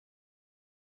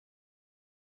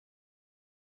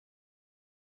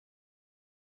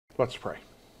Let's pray.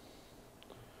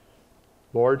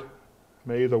 Lord,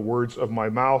 may the words of my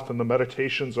mouth and the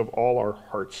meditations of all our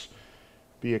hearts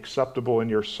be acceptable in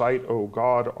your sight, O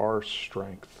God, our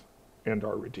strength and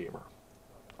our Redeemer.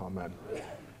 Amen.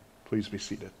 Please be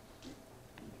seated.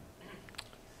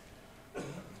 I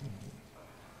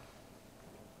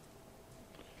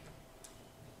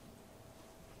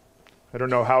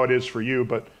don't know how it is for you,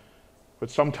 but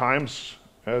sometimes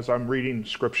as I'm reading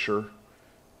Scripture,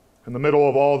 in the middle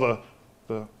of all the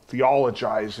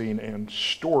theologizing and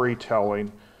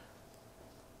storytelling,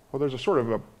 well, there's a sort of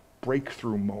a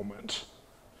breakthrough moment.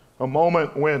 A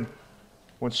moment when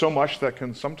so much that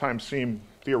can sometimes seem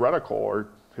theoretical or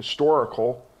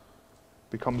historical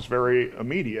becomes very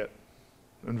immediate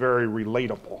and very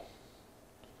relatable.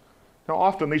 Now,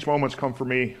 often these moments come for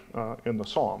me in the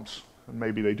Psalms, and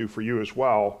maybe they do for you as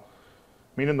well.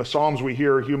 I mean, in the Psalms we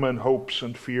hear human hopes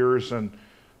and fears and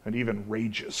even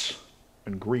rages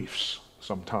and griefs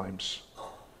sometimes.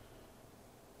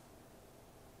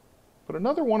 But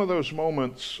another one of those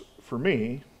moments for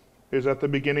me is at the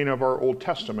beginning of our Old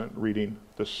Testament reading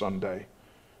this Sunday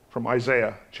from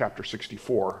Isaiah chapter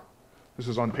 64. This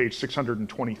is on page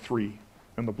 623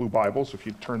 in the Blue Bibles, if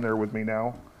you'd turn there with me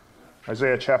now.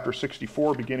 Isaiah chapter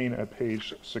 64, beginning at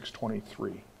page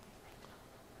 623.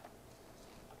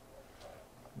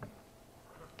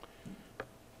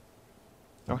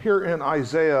 Now here in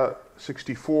Isaiah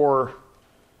 64,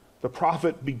 the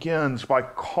prophet begins by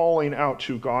calling out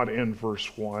to God in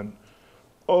verse 1,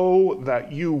 "Oh,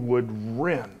 that you would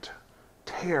rend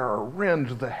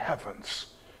the heavens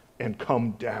and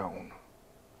come down."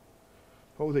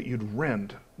 Oh, that you'd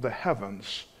rend the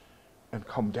heavens and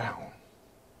come down.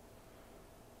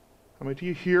 I mean, do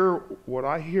you hear what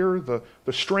I hear? The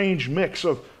strange mix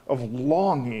of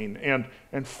longing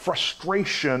and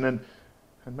frustration and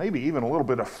maybe even a little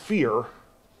bit of fear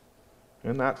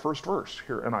in that first verse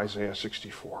here in Isaiah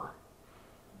 64.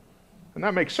 And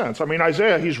that makes sense. I mean,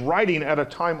 Isaiah, he's writing at a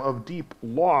time of deep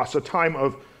loss, a time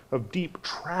of deep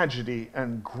tragedy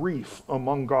and grief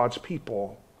among God's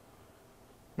people.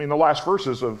 I mean, the last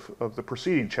verses of the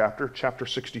preceding chapter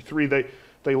 63,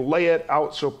 they lay it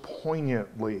out so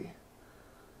poignantly.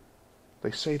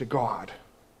 They say to God,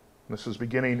 and this is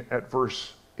beginning at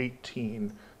verse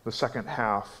 18, the second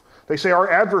half, they say, "Our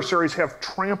adversaries have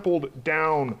trampled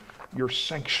down your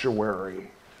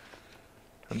sanctuary."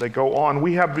 And they go on,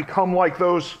 "We have become like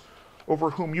those over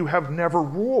whom you have never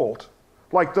ruled,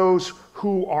 like those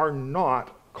who are not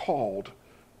called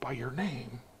by your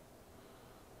name."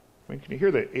 I mean, can you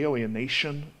hear the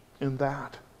alienation in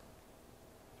that?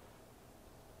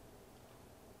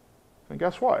 And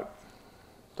guess what?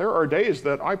 There are days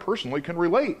that I personally can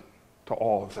relate to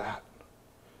all of that.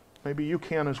 Maybe you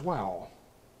can as well.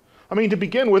 I mean, to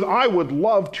begin with, I would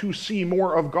love to see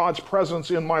more of God's presence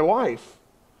in my life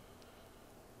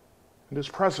and his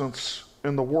presence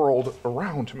in the world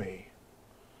around me.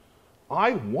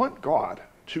 I want God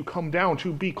to come down,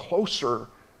 to be closer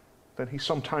than he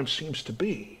sometimes seems to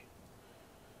be.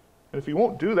 And if he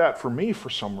won't do that for me for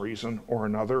some reason or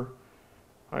another,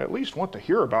 I at least want to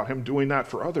hear about him doing that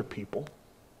for other people.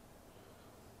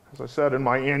 As I said in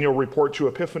my annual report to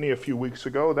Epiphany a few weeks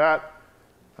ago,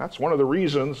 that's one of the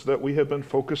reasons that we have been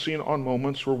focusing on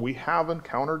moments where we have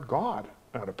encountered God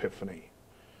at Epiphany.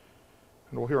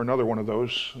 And we'll hear another one of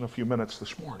those in a few minutes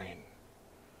this morning.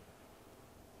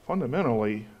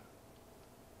 Fundamentally,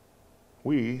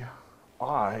 we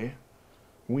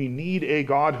need a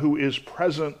God who is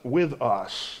present with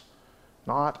us,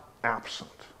 not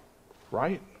absent,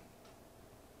 right?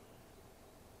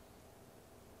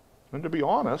 And to be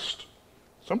honest,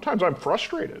 sometimes I'm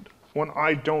frustrated when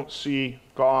I don't see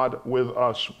God with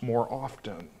us more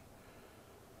often.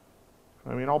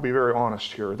 I mean, I'll be very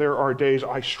honest here. There are days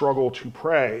I struggle to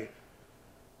pray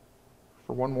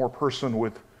for one more person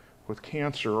with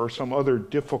cancer or some other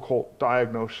difficult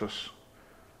diagnosis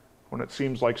when it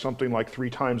seems like something like 3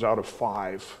 times out of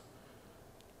 5,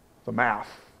 the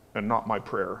math and not my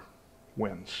prayer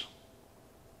wins.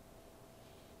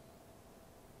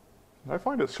 I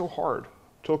find it so hard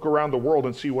to look around the world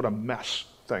and see what a mess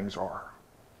things are.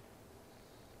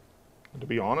 And to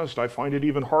be honest, I find it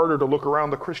even harder to look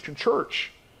around the Christian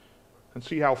church and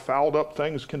see how fouled up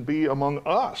things can be among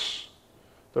us,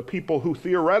 the people who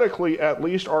theoretically at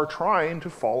least are trying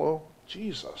to follow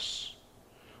Jesus.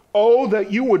 Oh,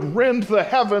 that you would rend the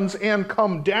heavens and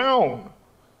come down.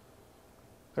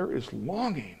 There is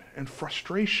longing and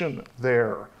frustration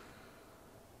there.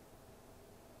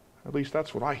 At least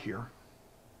that's what I hear.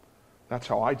 That's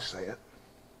how I'd say it.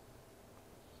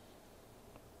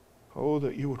 Oh,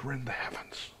 that you would rend the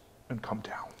heavens and come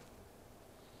down.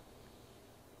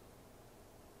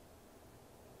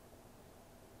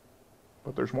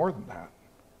 But there's more than that.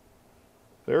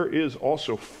 There is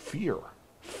also fear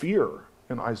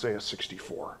in Isaiah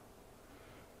 64.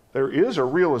 There is a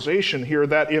realization here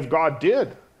that if God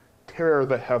did tear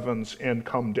the heavens and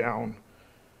come down,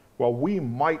 well, we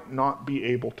might not be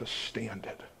able to stand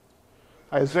it.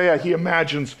 Isaiah, he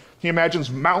imagines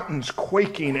mountains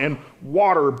quaking and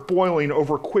water boiling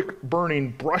over quick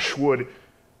burning brushwood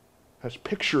as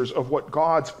pictures of what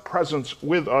God's presence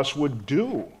with us would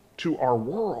do to our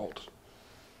world.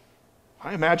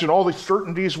 I imagine all the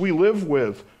certainties we live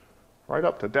with, right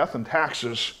up to death and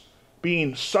taxes,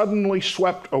 being suddenly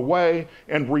swept away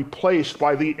and replaced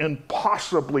by the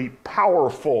impossibly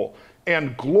powerful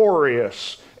and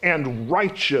glorious and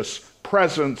righteous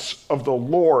presence of the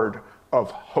Lord of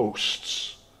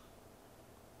hosts.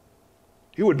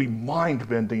 It would be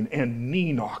mind-bending and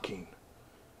knee-knocking.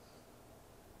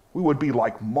 We would be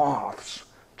like moths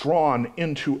drawn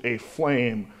into a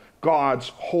flame. God's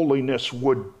holiness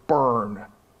would burn,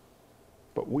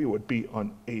 but we would be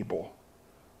unable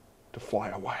to fly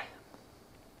away.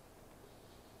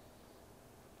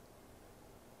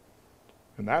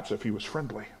 And that's if he was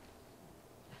friendly.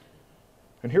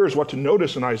 And here's what to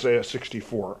notice in Isaiah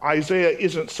 64. Isaiah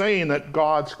isn't saying that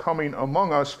God's coming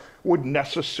among us would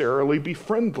necessarily be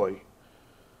friendly.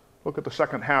 Look at the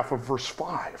second half of verse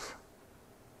 5.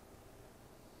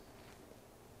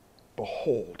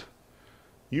 Behold,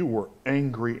 you were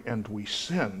angry and we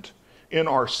sinned. In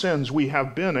our sins we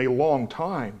have been a long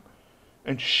time.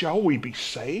 And shall we be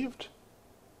saved?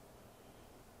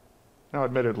 Now,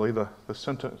 admittedly, the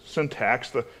syntax,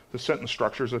 the sentence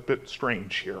structure is a bit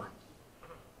strange here.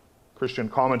 Christian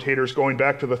commentators going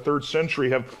back to the 3rd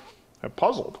century have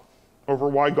puzzled over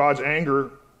why God's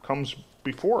anger comes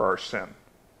before our sin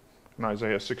in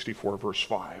Isaiah 64, verse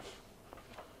 5.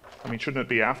 I mean, shouldn't it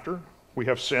be after we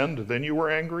have sinned, then you were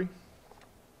angry?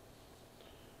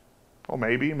 Well,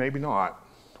 maybe not.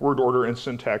 Word order and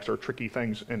syntax are tricky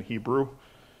things in Hebrew,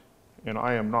 and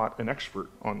I am not an expert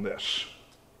on this.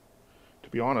 To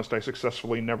be honest, I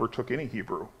successfully never took any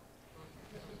Hebrew.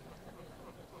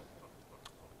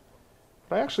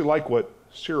 But I actually like what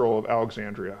Cyril of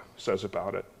Alexandria says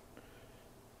about it.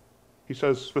 He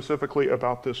says specifically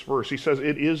about this verse, he says,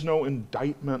 it is no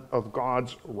indictment of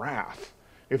God's wrath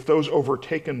if those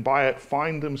overtaken by it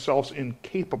find themselves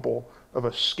incapable of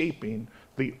escaping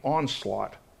the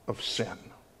onslaught of sin.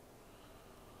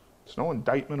 It's no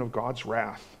indictment of God's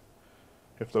wrath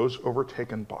if those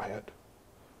overtaken by it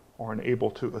are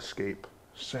unable to escape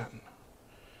sin.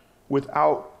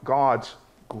 Without God's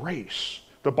grace,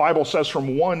 the Bible says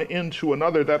from one end to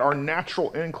another that our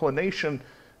natural inclination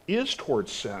is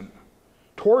towards sin,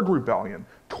 toward rebellion,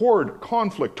 toward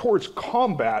conflict, towards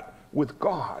combat with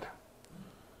God.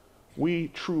 We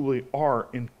truly are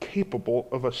incapable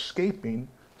of escaping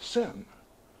sin.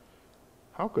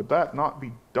 How could that not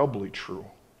be doubly true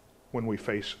when we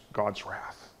face God's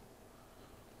wrath?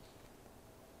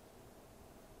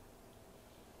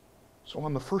 So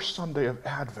on the first Sunday of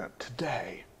Advent,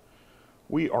 today,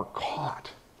 we are caught.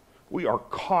 We are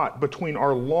caught between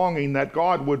our longing that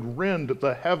God would rend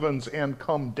the heavens and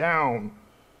come down,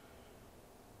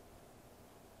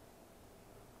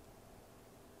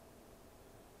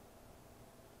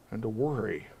 and a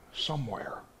worry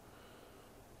somewhere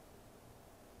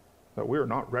that we are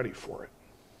not ready for it.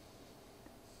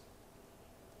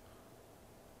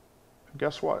 And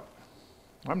guess what?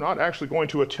 I'm not actually going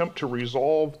to attempt to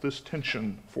resolve this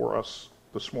tension for us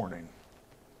this morning.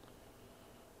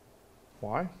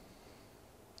 Why?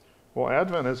 Well,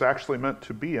 Advent is actually meant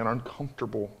to be an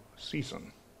uncomfortable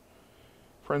season.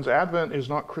 Friends, Advent is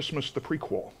not Christmas the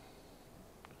prequel.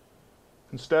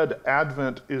 Instead,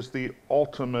 Advent is the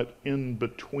ultimate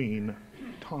in-between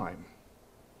time.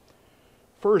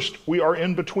 First, we are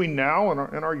in between now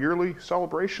and our yearly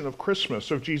celebration of Christmas,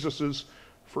 of Jesus'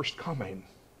 first coming.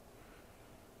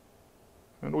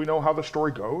 And we know how the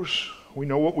story goes. We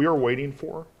know what we are waiting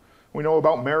for. We know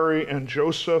about Mary and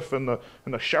Joseph and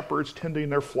the shepherds tending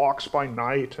their flocks by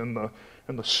night, and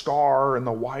the star and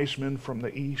the wise men from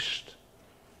the east.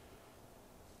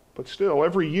 But still,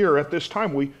 every year at this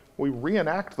time, we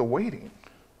reenact the waiting.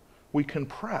 We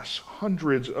compress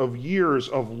hundreds of years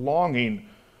of longing,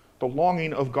 the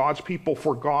longing of God's people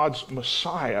for God's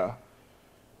Messiah,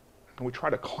 and we try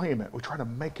to claim it. We try to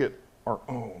make it our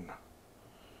own.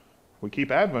 We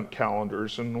keep Advent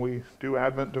calendars and we do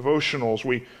Advent devotionals.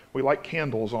 We light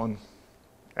candles on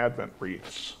Advent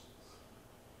wreaths.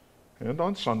 And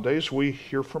on Sundays we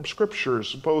hear from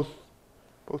scriptures, both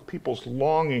people's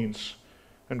longings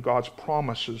and God's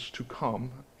promises to come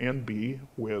and be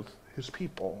with his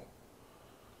people.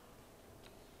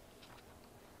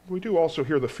 We do also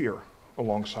hear the fear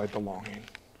alongside the longing.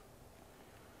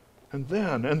 And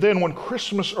then when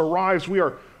Christmas arrives,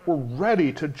 we're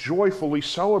ready to joyfully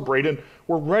celebrate, and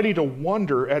we're ready to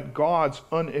wonder at God's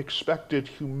unexpected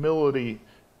humility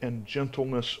and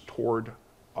gentleness toward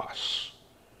us.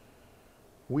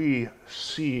 We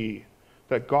see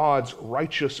that God's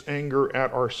righteous anger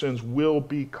at our sins will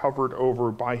be covered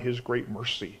over by his great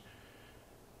mercy.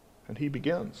 And he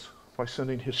begins by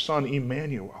sending his son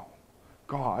Emmanuel,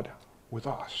 God with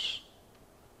us.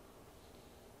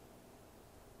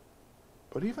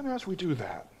 But even as we do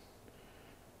that,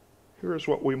 here is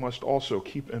what we must also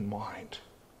keep in mind.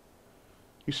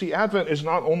 You see, Advent is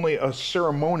not only a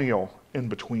ceremonial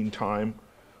in-between time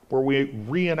where we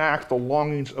reenact the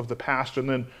longings of the past and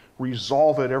then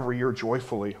resolve it every year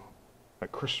joyfully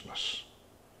at Christmas.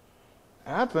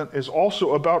 Advent is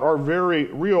also about our very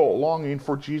real longing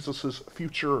for Jesus'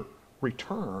 future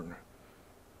return.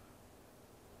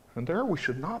 And there we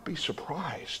should not be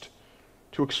surprised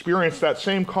to experience that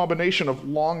same combination of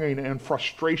longing and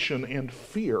frustration and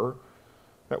fear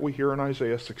that we hear in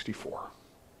Isaiah 64.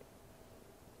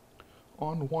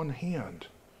 On one hand,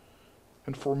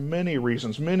 and for many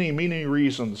reasons, many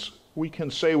reasons, we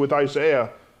can say with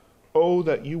Isaiah, "Oh,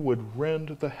 that you would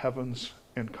rend the heavens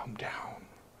and come down."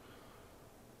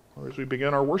 Or as we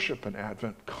begin our worship in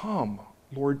Advent, "Come,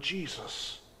 Lord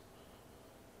Jesus."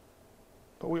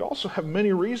 But we also have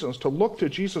many reasons to look to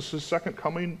Jesus' second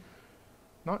coming,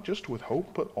 not just with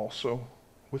hope, but also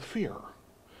with fear.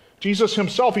 Jesus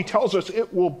himself, he tells us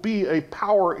it will be a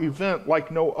power event like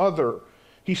no other.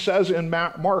 He says in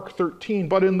Mark 13,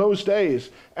 "But in those days,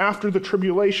 after the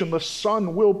tribulation, the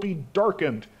sun will be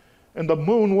darkened, and the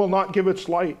moon will not give its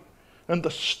light, and the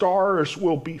stars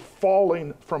will be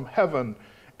falling from heaven,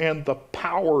 and the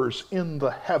powers in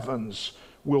the heavens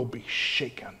will be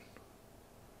shaken."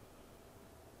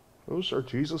 Those are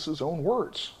Jesus' own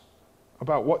words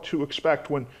about what to expect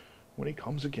when he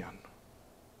comes again.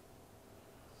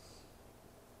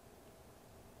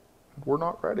 And we're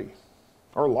not ready.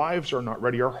 Our lives are not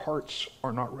ready. Our hearts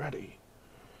are not ready.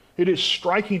 It is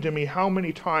striking to me how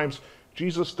many times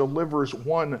Jesus delivers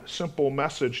one simple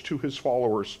message to his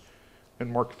followers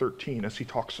in Mark 13 as he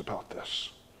talks about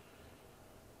this.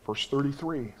 Verse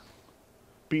 33,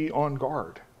 "Be on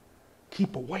guard,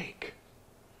 keep awake."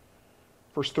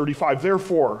 Verse 35,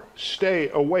 "Therefore, stay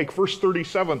awake." Verse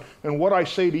 37, "And what I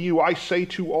say to you, I say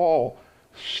to all,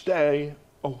 stay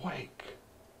awake."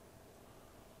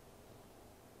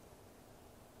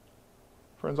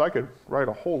 Friends, I could write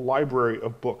a whole library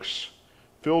of books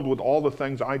filled with all the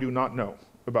things I do not know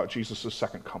about Jesus'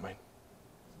 second coming.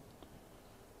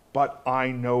 But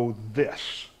I know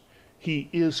this: he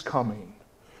is coming.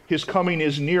 His coming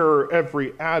is nearer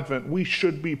every Advent. We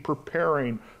should be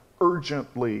preparing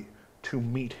urgently to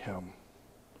meet him.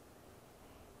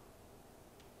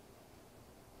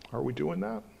 Are we doing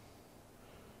that?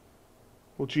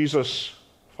 Will Jesus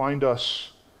find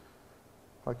us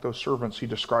like those servants he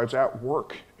describes at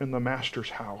work in the master's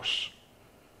house,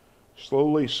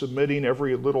 slowly submitting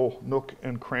every little nook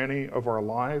and cranny of our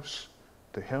lives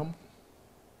to him?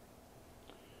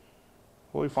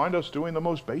 Will he find us doing the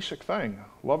most basic thing,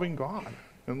 loving God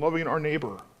and loving our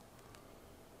neighbor?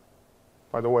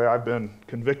 By the way, I've been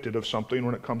convicted of something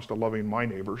when it comes to loving my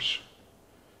neighbors.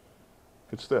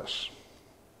 It's this: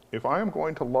 if I am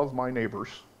going to love my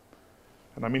neighbors,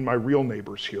 and I mean my real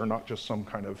neighbors here, not just some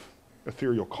kind of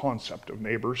ethereal concept of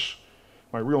neighbors,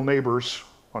 my real neighbors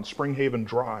on Springhaven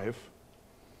Drive,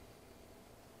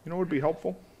 you know what would be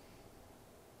helpful?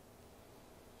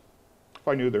 If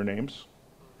I knew their names.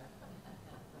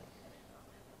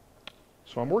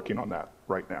 So I'm working on that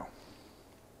right now.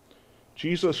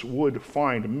 Jesus would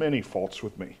find many faults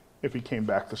with me if he came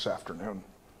back this afternoon.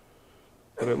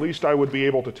 But at least I would be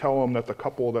able to tell him that the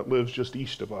couple that lives just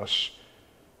east of us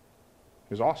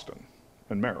is Austin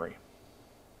and Mary.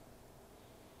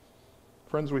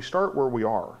 Friends, we start where we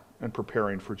are and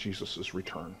preparing for Jesus'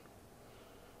 return.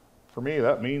 For me,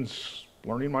 that means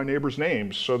learning my neighbors'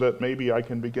 names so that maybe I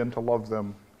can begin to love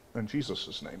them in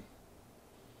Jesus' name.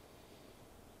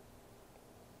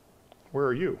 Where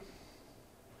are you?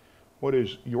 What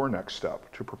is your next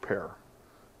step to prepare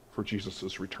for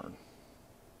Jesus' return?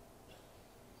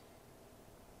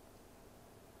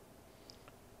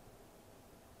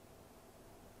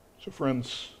 So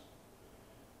friends,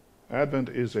 Advent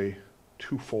is a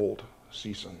twofold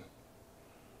season.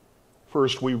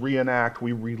 First, we reenact,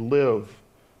 we relive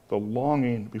the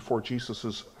longing before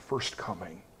Jesus' first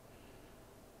coming.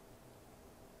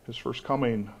 His first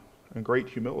coming in great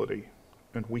humility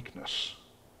and weakness.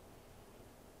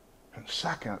 And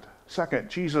second,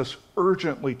 Jesus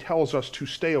urgently tells us to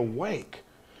stay awake,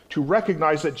 to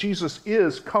recognize that Jesus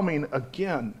is coming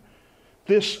again,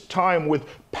 this time with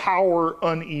power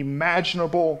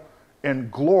unimaginable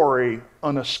and glory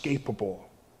unescapable.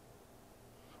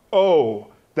 Oh,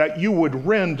 that you would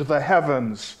rend the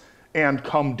heavens and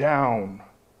come down.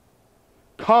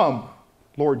 Come,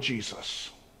 Lord Jesus.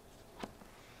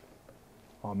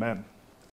 Amen.